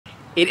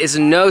It is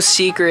no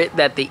secret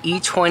that the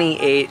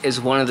E28 is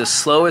one of the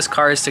slowest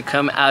cars to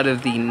come out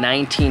of the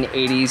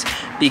 1980s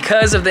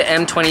because of the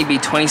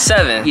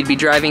M20B27. You'd be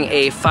driving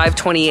a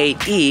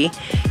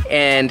 528E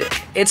and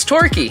it's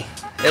torquey.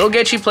 It'll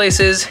get you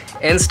places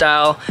in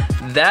style.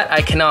 That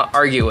I cannot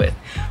argue with.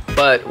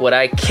 But what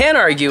I can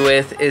argue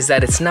with is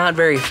that it's not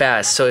very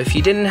fast. So if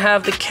you didn't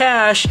have the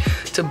cash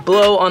to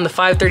blow on the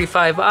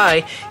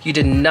 535i, you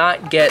did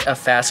not get a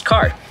fast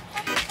car.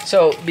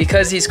 So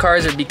because these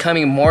cars are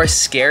becoming more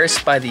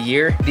scarce by the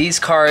year, these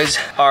cars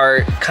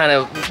are kind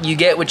of, you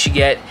get what you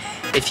get.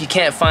 If you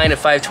can't find a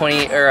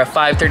 520 or a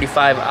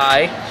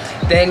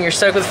 535i, then you're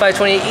stuck with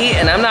 528e,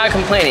 and I'm not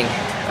complaining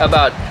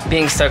about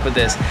being stuck with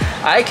this.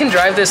 I can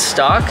drive this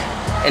stock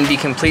and be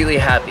completely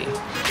happy.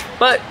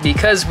 But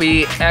because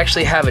we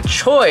actually have a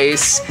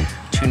choice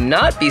to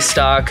not be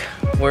stock,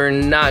 we're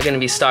not gonna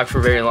be stock for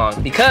very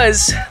long.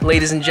 Because,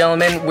 ladies and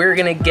gentlemen, we're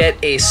gonna get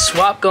a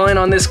swap going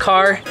on this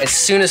car as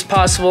soon as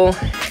possible,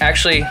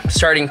 actually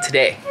starting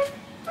today.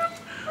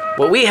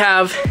 What we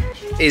have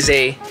is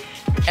a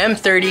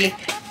M30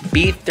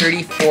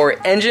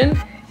 B34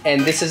 engine,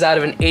 and this is out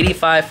of an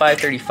 85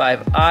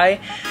 535i.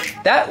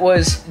 That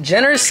was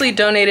generously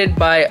donated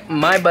by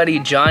my buddy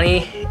Johnny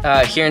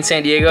here in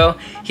San Diego.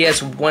 He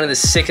has one of the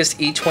sickest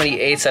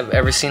E28s I've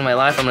ever seen in my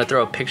life. I'm gonna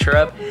throw a picture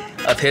up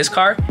of his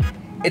car.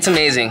 It's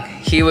amazing.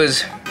 He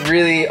was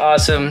really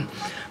awesome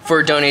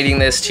for donating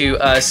this to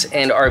us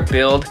and our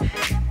build.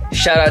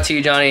 Shout out to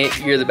you, Johnny.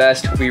 You're the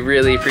best. We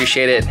really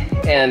appreciate it.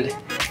 And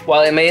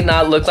while it may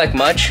not look like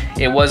much,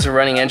 it was a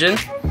running engine.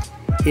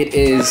 It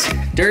is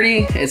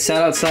dirty, it's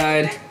sat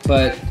outside,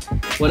 but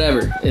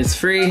whatever, it's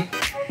free.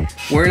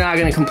 We're not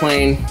gonna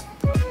complain.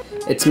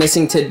 It's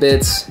missing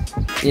tidbits.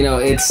 You know,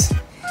 it's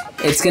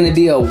gonna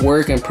be a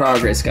work in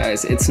progress,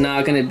 guys. It's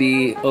not gonna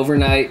be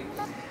overnight.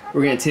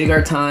 We're gonna take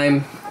our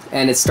time,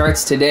 and it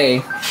starts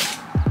today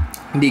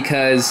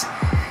because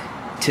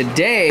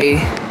today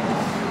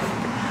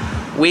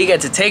we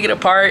get to take it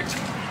apart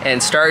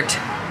and start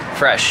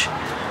fresh.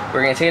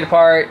 We're gonna take it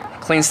apart,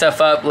 clean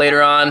stuff up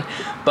later on,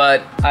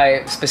 but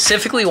I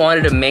specifically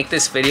wanted to make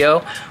this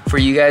video for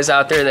you guys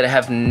out there that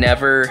have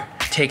never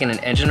taken an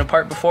engine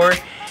apart before,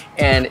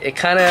 and it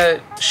kind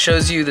of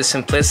shows you the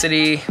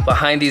simplicity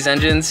behind these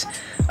engines.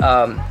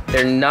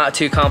 They're not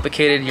too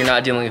complicated. You're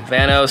not dealing with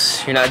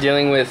Vanos, you're not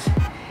dealing with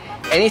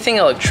anything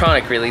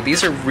electronic really.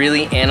 These are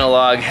really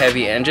analog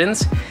heavy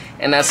engines,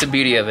 and that's the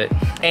beauty of it.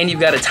 And you've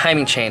got a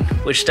timing chain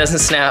which doesn't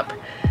snap.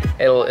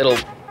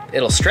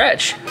 It'll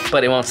stretch,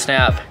 but it won't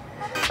snap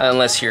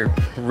unless you're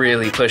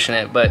really pushing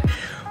it. But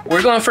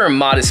we're going for a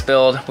modest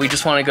build. We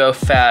just want to go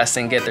fast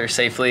and get there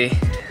safely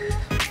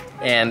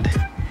and,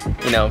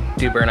 you know,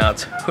 do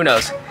burnouts. Who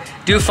knows?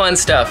 Do fun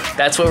stuff.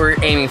 That's what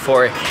we're aiming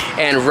for.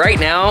 And right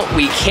now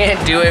we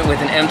can't do it with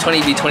an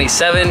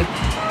M20B27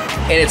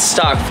 in its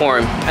stock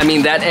form. I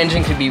mean, that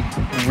engine could be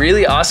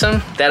really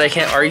awesome, that I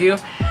can't argue,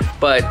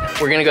 but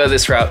we're gonna go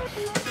this route.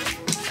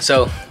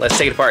 So let's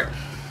take it apart.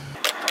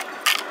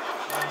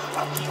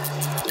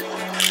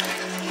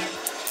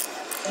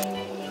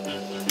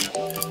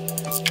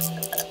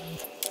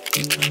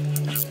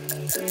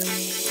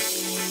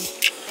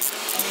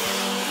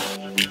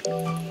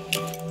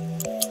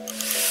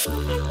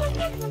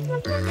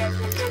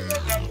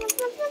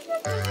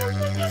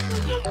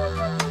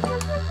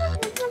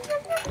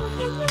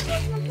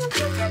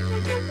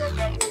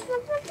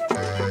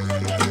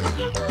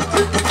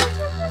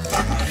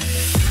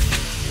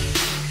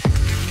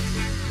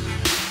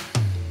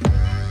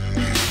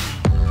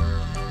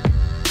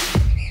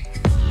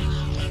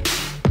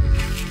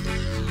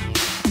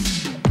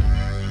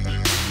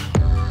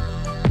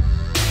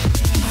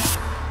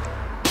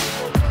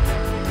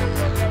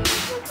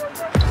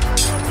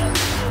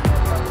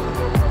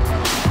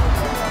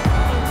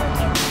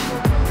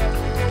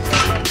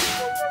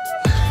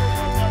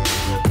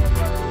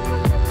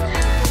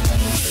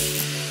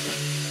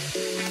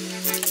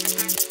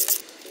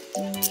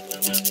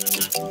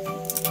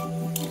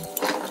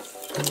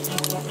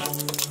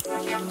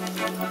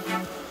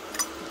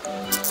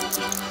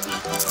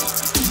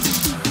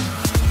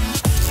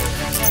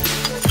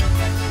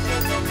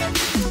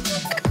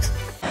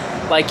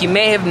 Like you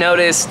may have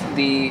noticed,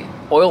 the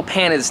oil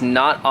pan is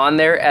not on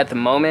there at the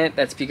moment.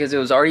 That's because it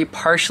was already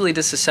partially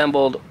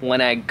disassembled when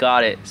I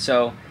got it.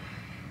 So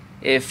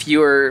if you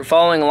were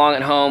following along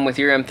at home with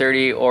your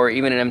M30 or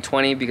even an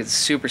M20, because it's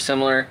super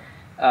similar,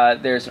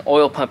 there's an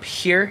oil pump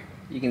here.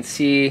 You can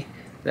see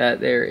that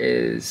there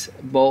is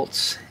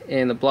bolts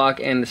in the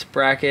block and this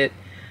bracket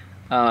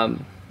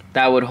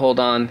that would hold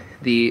on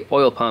the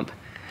oil pump.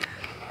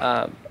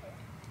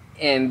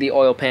 And the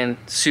oil pan,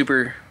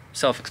 super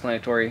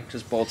self-explanatory,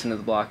 just bolts into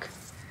the block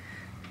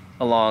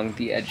along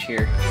the edge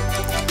here.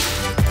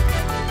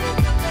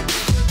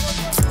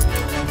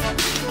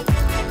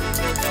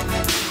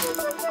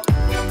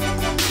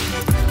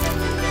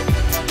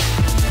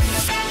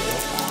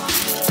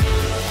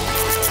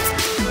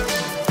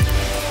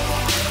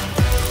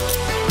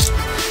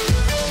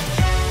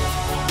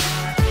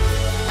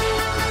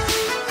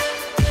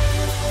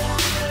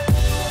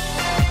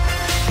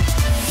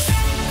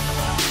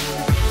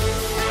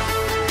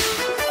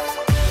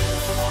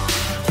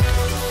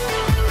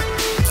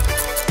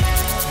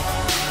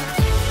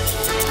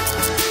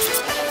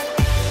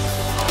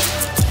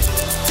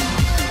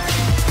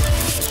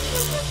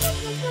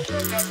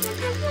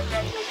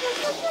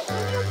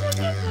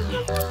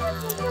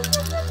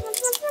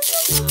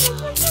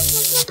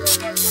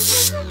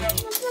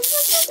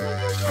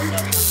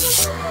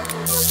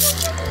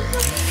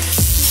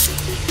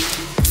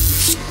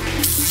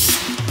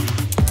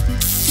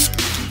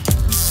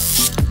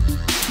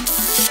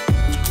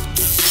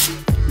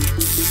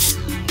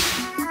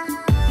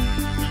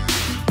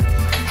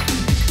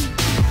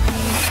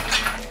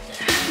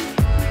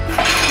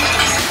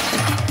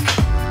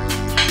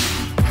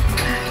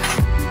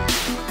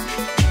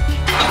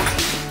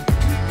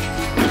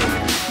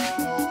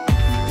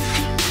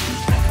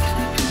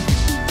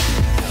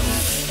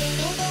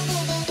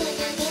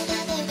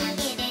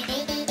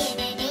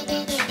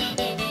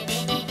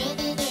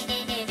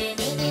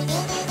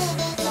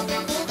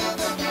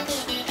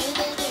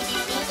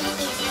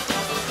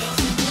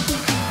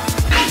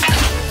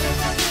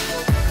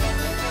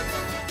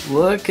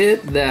 Look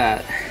at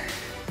that.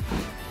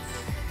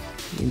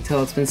 You can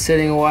tell it's been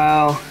sitting a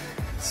while.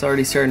 It's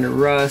already starting to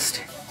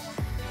rust.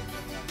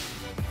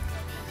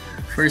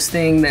 First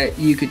thing that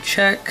you could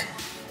check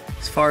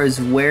as far as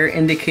wear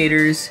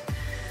indicators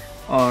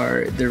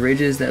are the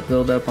ridges that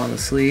build up on the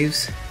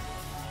sleeves.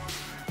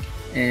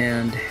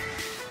 And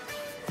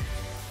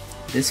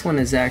this one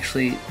is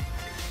actually,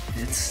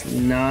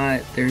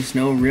 there's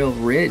no real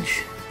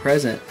ridge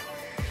present.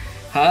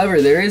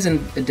 However, there is a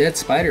dead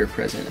spider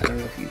present. I don't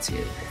know if you can see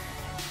it.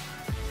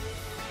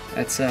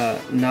 That's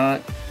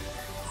not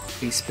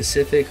a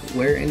specific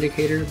wear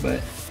indicator,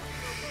 but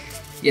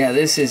yeah,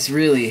 this is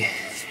really,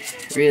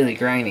 really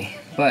grimy.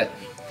 But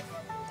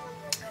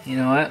you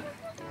know what?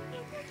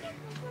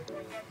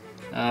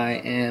 I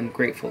am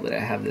grateful that I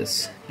have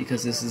this,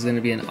 because this is going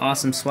to be an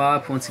awesome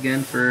swap once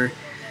again for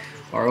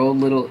our old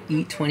little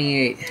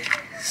E28.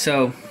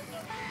 So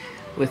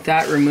with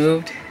that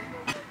removed,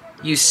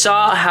 you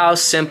saw how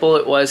simple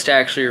it was to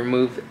actually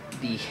remove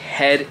the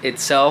head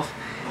itself.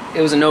 It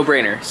was a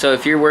no-brainer. So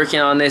if you're working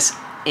on this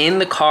in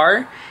the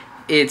car,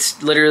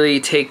 it's literally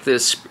take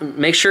this,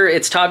 make sure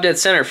it's top dead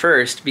center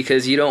first,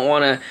 because you don't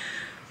want to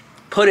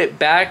put it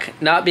back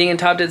not being in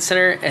top dead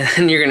center, and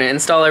then you're going to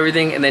install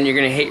everything, and then you're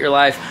going to hate your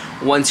life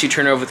once you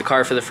turn over the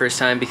car for the first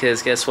time,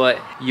 because guess what?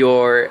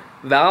 Your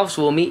valves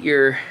will meet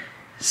your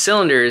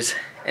cylinders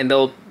and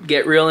they'll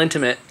get real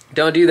intimate.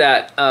 Don't do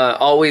that.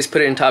 Always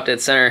put it in top dead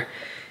center.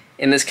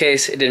 In this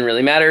case, it didn't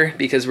really matter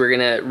because we're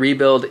gonna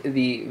rebuild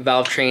the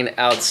valve train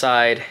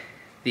outside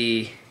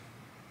the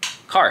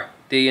car.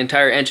 The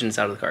entire engine's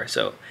out of the car.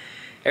 So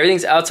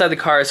everything's outside the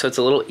car, so it's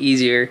a little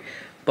easier,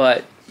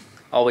 but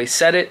always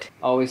set it.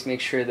 Always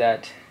make sure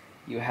that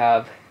you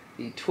have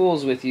the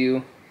tools with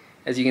you.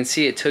 As you can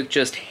see, it took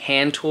just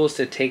hand tools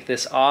to take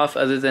this off,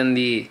 other than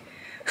the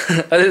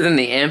other than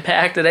the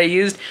impact that I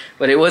used,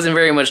 but it wasn't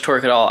very much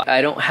torque at all.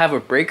 I don't have a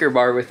breaker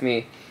bar with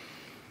me.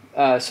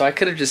 So I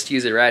could have just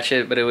used a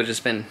ratchet, but it would have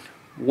just been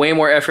way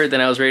more effort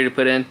than I was ready to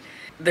put in.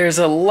 There's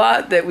a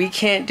lot that we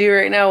can't do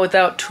right now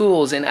without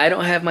tools, and I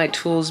don't have my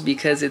tools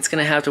because it's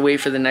gonna have to wait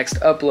for the next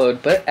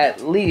upload, but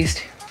at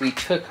least we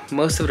took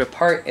most of it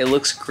apart. It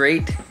looks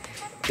great.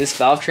 This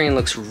valve train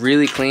looks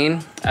really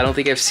clean. I don't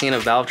think I've seen a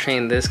valve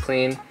train this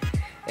clean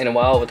in a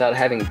while without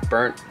having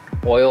burnt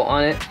oil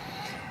on it.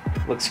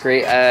 Looks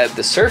great.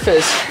 The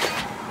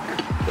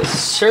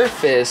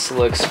surface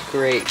looks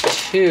great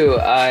too,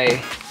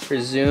 I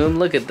presume.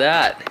 Look at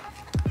that.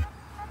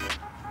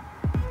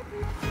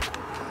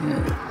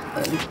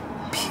 Let me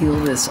peel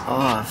this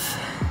off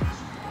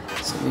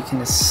so we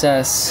can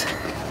assess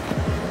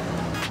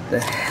the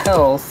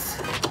health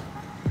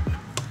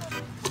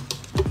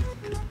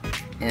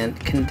and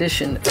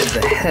condition of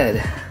the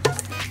head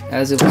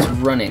as it was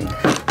running.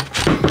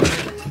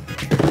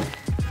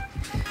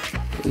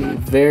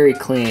 Very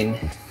clean.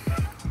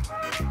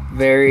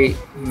 Very,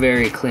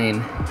 very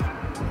clean.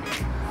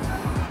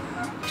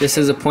 Just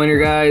as a pointer,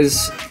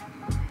 guys,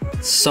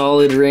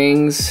 solid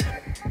rings,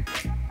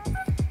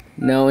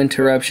 no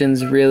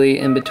interruptions really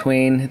in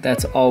between.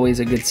 That's always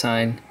a good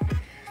sign.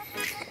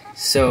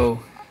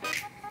 So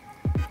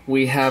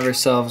we have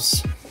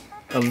ourselves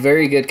a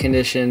very good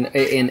condition,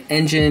 an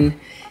engine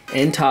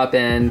and top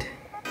end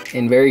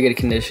in very good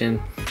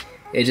condition.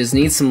 It just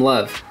needs some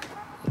love.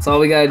 That's all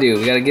we gotta do.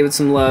 We gotta give it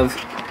some love.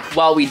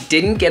 While we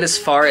didn't get as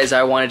far as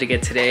I wanted to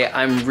get today,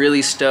 I'm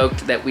really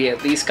stoked that we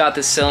at least got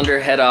the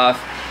cylinder head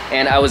off,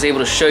 and I was able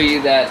to show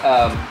you that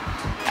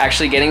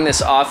actually getting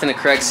this off in the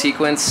correct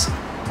sequence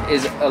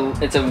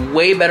it's a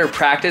way better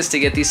practice to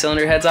get these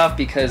cylinder heads off,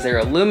 because they're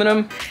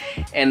aluminum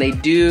and they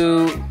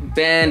do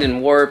bend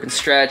and warp and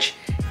stretch,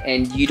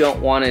 and you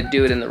don't want to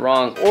do it in the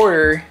wrong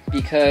order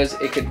because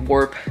it could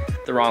warp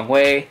the wrong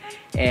way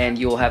and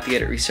you will have to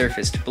get it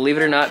resurfaced. Believe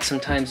it or not,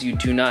 sometimes you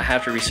do not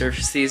have to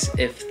resurface these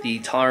if the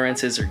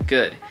tolerances are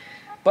good.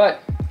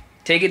 But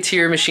take it to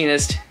your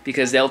machinist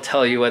because they'll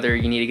tell you whether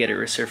you need to get it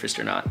resurfaced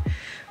or not.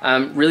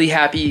 I'm really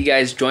happy you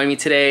guys joined me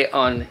today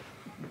on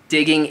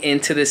digging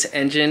into this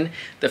engine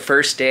the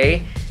first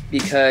day,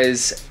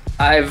 because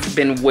I've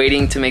been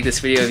waiting to make this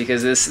video,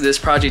 because this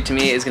project to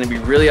me is going to be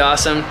really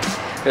awesome.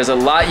 There's a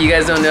lot you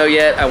guys don't know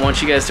yet. I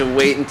want you guys to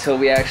wait until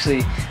we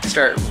actually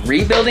start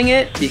rebuilding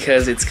it,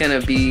 because it's gonna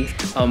be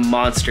a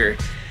monster.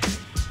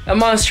 A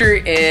monster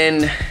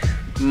in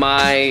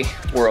my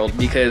world,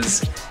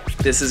 because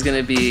this is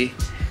gonna be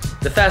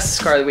the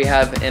fastest car that we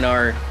have in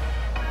our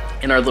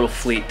little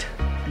fleet.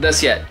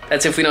 Thus yet.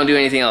 That's if we don't do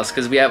anything else,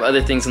 because we have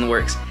other things in the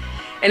works.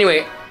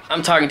 Anyway,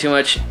 I'm talking too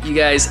much. You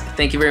guys,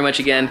 thank you very much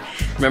again.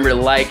 Remember to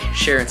like,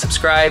 share, and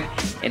subscribe,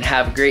 and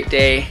have a great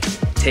day.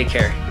 Take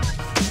care.